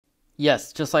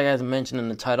Yes, just like as mentioned in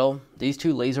the title, these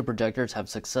two laser projectors have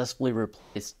successfully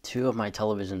replaced two of my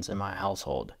televisions in my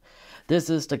household. This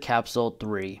is the Capsule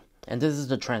 3, and this is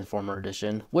the Transformer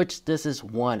edition, which this is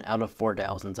one out of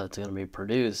 4,000 that's going to be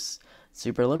produced.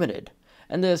 Super limited.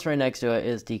 And this right next to it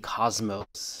is the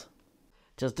Cosmos.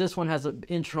 Just this one has an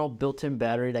internal built-in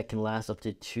battery that can last up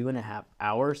to 2.5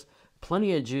 hours.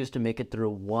 Plenty of juice to make it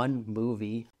through one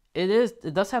movie.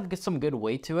 It does have some good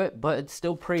weight to it, but it's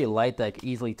still pretty light that I can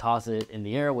easily toss it in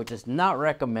the air, which is not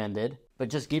recommended, but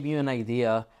just give you an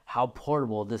idea how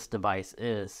portable this device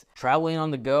is. Traveling on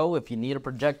the go, if you need a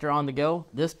projector on the go,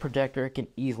 this projector can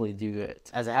easily do it,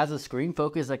 as it has a screen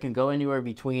focus that can go anywhere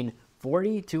between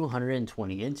 40 to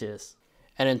 120 inches.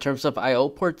 And in terms of I/O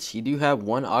ports, you do have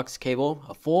one aux cable,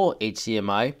 a full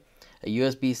HDMI, a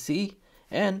USB-C,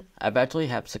 and I've actually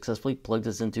successfully plugged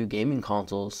this into gaming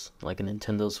consoles like a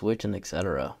Nintendo Switch and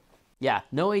etc. Yeah,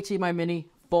 no HDMI mini,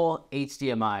 full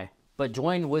HDMI. But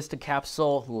joined with the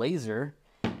Capsule laser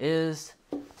is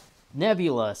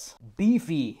Nebula's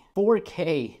beefy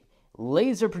 4K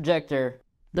laser projector,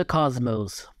 the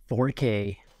Cosmos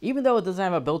 4K. Even though it doesn't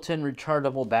have a built-in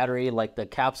rechargeable battery like the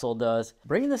Capsule does,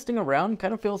 bringing this thing around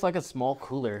kind of feels like a small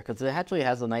cooler because it actually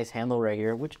has a nice handle right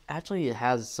here, which actually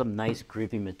has some nice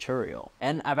grippy material.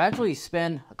 And I've actually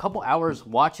spent a couple hours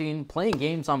playing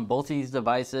games on both these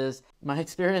devices. My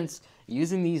experience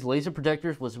using these laser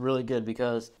projectors was really good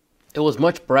because it was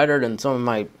much brighter than some of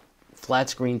my flat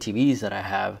screen TVs that I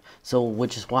have,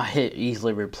 which is why it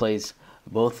easily replaced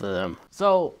both of them.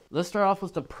 So let's start off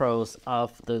with the pros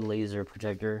of the laser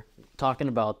projector, talking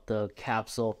about the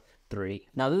Capsule 3.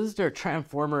 Now this is their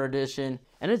Transformer edition,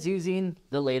 and it's using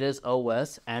the latest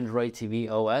OS, Android TV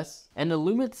OS, and the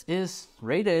lumens is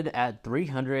rated at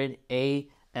 300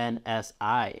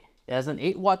 ANSI. It has an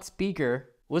 8-watt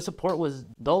speaker with support with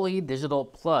Dolby Digital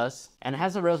Plus, and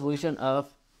has a resolution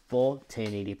of full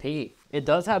 1080p. It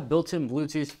does have built-in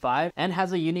Bluetooth 5 and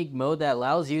has a unique mode that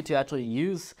allows you to actually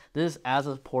use this as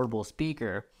a portable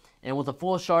speaker. And with a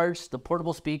full charge, the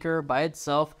portable speaker by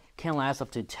itself can last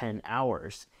up to 10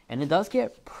 hours. And it does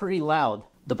get pretty loud.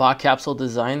 The box capsule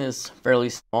design is fairly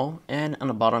small, and on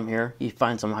the bottom here you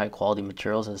find some high quality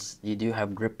materials, as you do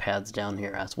have grip pads down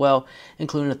here as well,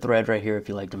 including a thread right here if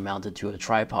you like to mount it to a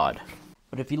tripod.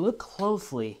 But if you look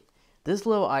closely, this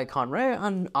little icon right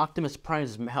on Optimus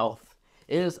Prime's mouth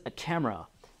is a camera,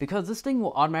 because this thing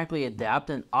will automatically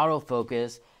adapt and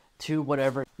autofocus to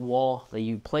whatever wall that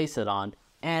you place it on,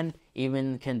 and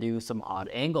even can do some odd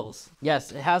angles.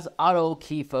 Yes, it has auto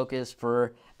key focus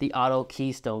for the auto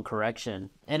keystone correction,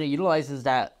 and it utilizes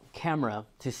that camera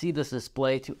to see this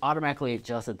display to automatically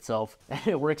adjust itself, and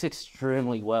it works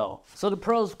extremely well. So the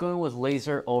pros going with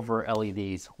laser over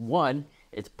LEDs. One,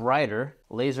 it's brighter.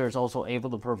 Laser is also able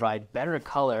to provide better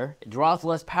color. It draws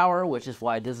less power, which is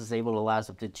why this is able to last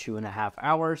up to 2.5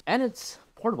 hours, and it's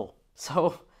portable.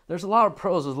 So there's a lot of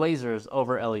pros with lasers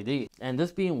over LED. And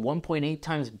this being 1.8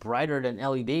 times brighter than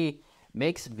LED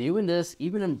makes viewing this,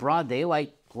 even in broad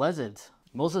daylight, pleasant.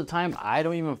 Most of the time, I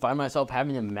don't even find myself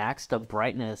having to max the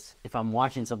brightness if I'm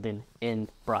watching something in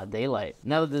broad daylight.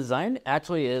 Now, the design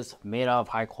actually is made out of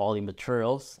high quality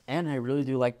materials, and I really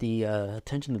do like the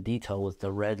attention to detail with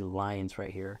the red lines right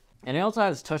here. And it also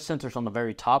has touch sensors on the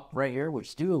very top right here,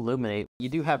 which do illuminate. You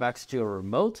do have access to a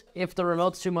remote. If the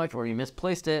remote's too much or you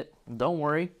misplaced it, don't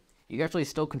worry. You can actually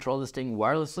still control this thing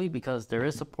wirelessly because there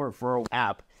is support for an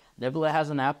app. Nebula has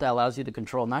an app that allows you to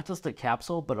control not just the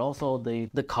capsule, but also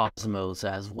the Cosmos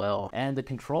as well. And the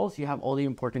controls, you have all the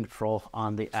important controls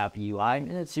on the app UI,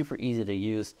 and it's super easy to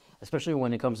use, especially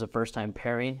when it comes to first time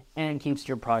pairing, and keeps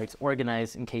your products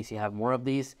organized in case you have more of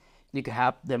these. You can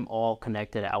have them all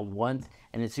connected at once,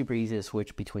 and it's super easy to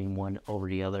switch between one over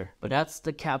the other. But that's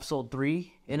the Capsule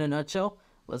 3 in a nutshell.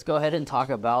 Let's go ahead and talk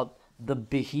about the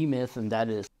behemoth, and that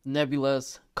is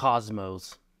Nebula's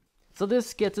Cosmos. So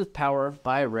this gets its power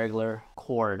by a regular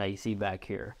cord that you see back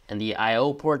here. And the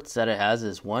I/O ports that it has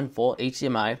is one full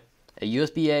HDMI, a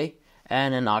USB-A,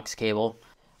 and an aux cable.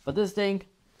 But this thing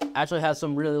actually has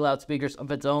some really loud speakers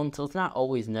of its own, so it's not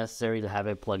always necessary to have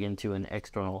it plug into an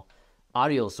external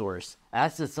audio source.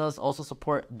 As this does also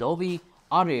support Dolby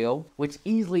Audio, which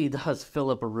easily does fill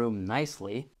up a room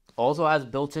nicely. Also has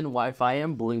built-in Wi-Fi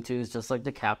and Bluetooth, just like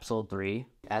the Capsule 3,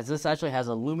 as this actually has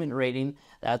a lumen rating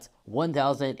that's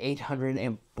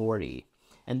 1,840.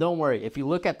 And don't worry, if you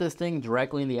look at this thing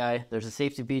directly in the eye, there's a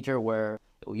safety feature where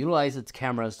it will utilize its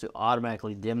cameras to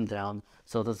automatically dim down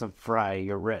so it doesn't fry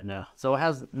your retina. So it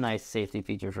has nice safety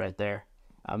features right there.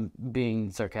 I'm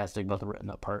being sarcastic about the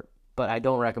retina part, but I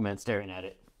don't recommend staring at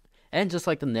it. And just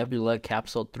like the Nebula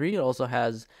Capsule 3, it also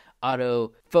has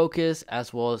auto focus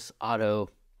as well as auto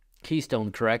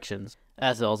keystone corrections,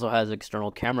 as it also has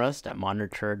external cameras that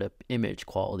monitor the image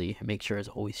quality and make sure it's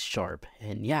always sharp.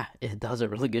 And yeah, it does a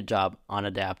really good job on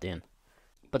adapting.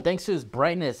 But thanks to its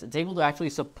brightness, it's able to actually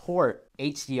support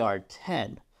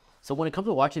HDR10. So when it comes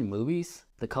to watching movies,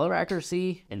 the color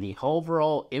accuracy and the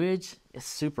overall image is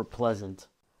super pleasant.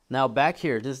 Now back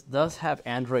here, this does have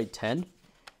Android 10.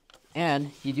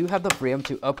 And you do have the freedom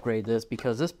to upgrade this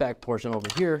because this back portion over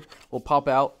here will pop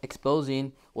out,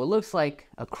 exposing what looks like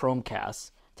a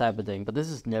Chromecast type of thing. But this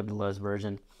is Nebula's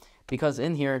version, because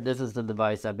in here, this is the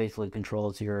device that basically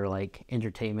controls your like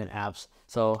entertainment apps.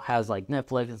 So has like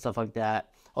Netflix and stuff like that.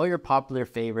 All your popular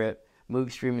favorite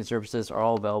movie streaming services are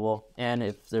all available. And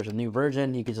if there's a new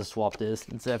version, you can just swap this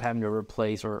instead of having to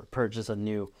replace or purchase a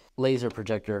new laser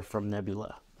projector from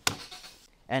Nebula.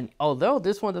 And although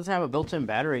this one doesn't have a built-in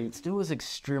battery, it still is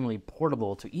extremely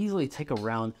portable to easily take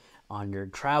around on your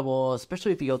travel,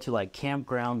 especially if you go to like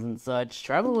campgrounds and such.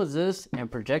 Traveling with this and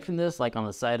projecting this like on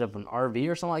the side of an RV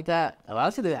or something like that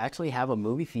allows you to actually have a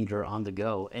movie theater on the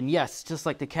go. And yes, just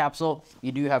like the capsule,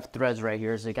 you do have threads right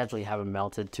here, so you can actually have it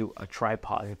mounted to a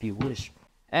tripod if you wish.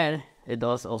 And it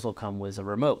does also come with a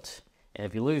remote. And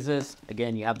if you lose this,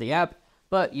 again, you have the app,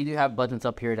 but you do have buttons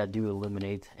up here that do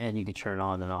illuminate, and you can turn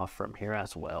on and off from here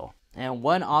as well. And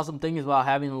one awesome thing is about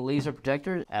having a laser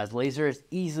projector, as laser is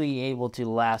easily able to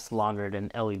last longer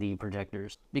than LED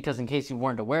projectors. Because in case you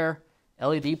weren't aware,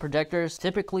 LED projectors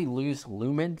typically lose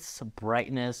lumens,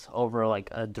 brightness, over like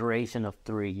a duration of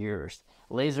 3 years.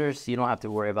 Lasers, you don't have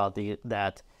to worry about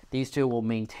that. These two will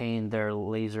maintain their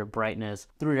laser brightness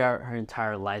throughout her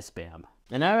entire lifespan.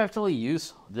 And I've actually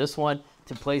used this one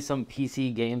to play some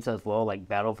PC games as well, like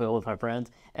Battlefield with my friends.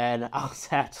 And I was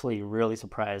actually really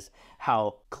surprised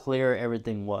how clear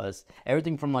everything was.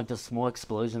 Everything from like the small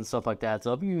explosions, stuff like that.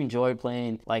 So if you enjoy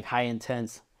playing like high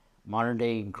intense, modern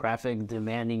day graphic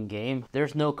demanding game,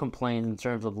 there's no complaint in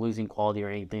terms of losing quality or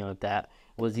anything like that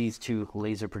with these two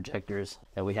laser projectors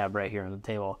that we have right here on the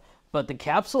table. But the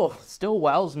capsule still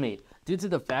wows me due to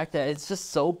the fact that it's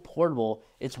just so portable.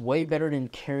 It's way better than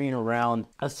carrying around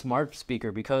a smart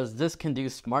speaker, because this can do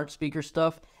smart speaker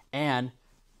stuff and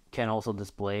can also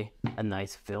display a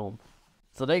nice film.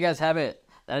 So there you guys have it.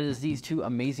 That is these two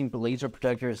amazing laser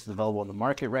projectors available on the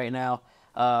market right now.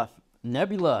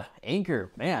 Nebula,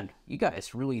 Anker, man, you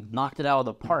guys really knocked it out of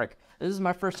the park. This is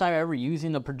my first time ever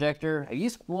using a projector.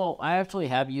 I actually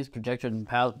have used projector in the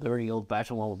past, very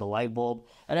old-fashioned one with a light bulb.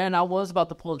 And then I was about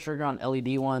to pull the trigger on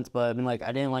LED ones, but I mean, like,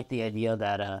 I didn't like the idea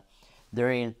that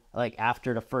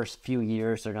after the first few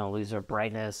years, they're gonna lose their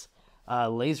brightness.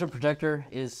 Laser projector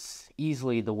is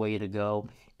easily the way to go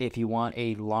if you want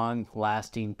a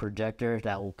long-lasting projector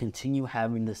that will continue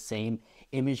having the same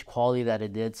image quality that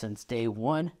it did since day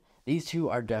one. These two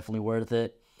are definitely worth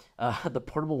it. The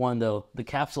portable one though, the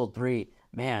Capsule 3,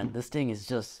 man, this thing is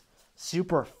just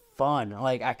super fun.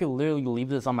 Like, I could literally leave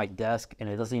this on my desk and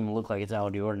it doesn't even look like it's out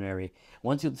of the ordinary.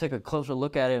 Once you take a closer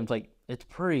look at it, it's like,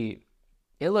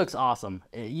 it looks awesome.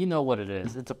 You know what it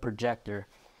is. It's a projector.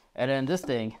 And then this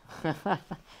thing,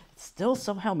 still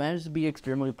somehow managed to be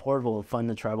extremely portable and fun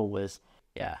to travel with.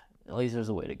 Yeah, laser's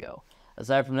the way to go.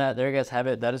 Aside from that, there you guys have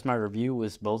it. That is my review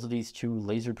with both of these two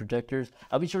laser projectors.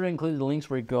 I'll be sure to include the links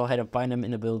where you go ahead and find them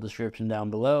in the video description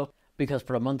down below. Because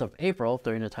for the month of April,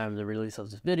 during the time of the release of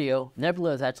this video,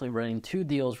 Nebula is actually running 2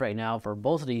 deals right now for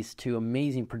both of these two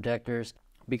amazing projectors.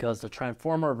 Because the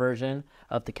Transformer version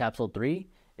of the Capsule 3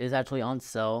 is actually on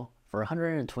sale for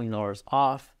 $120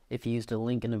 off if you use the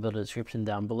link in the video description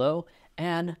down below.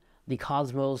 And the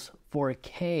Cosmos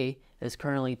 4K is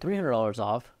currently $300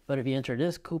 off, but if you enter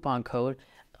this coupon code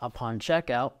upon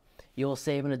checkout, you'll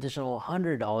save an additional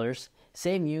 $100,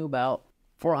 saving you about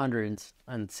 $400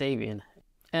 in saving.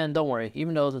 And don't worry,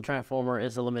 even though the Transformer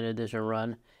is a limited edition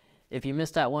run, if you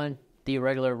missed that one, the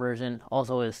regular version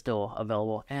also is still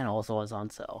available and also is on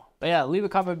sale. But yeah, leave a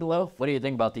comment below. What do you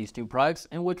think about these two products,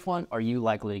 and which one are you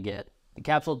likely to get? The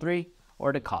Capsule 3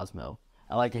 or the Cosmo?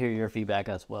 I'd like to hear your feedback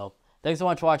as well. Thanks so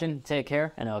much for watching. Take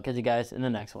care, and I'll catch you guys in the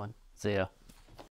next one. See ya.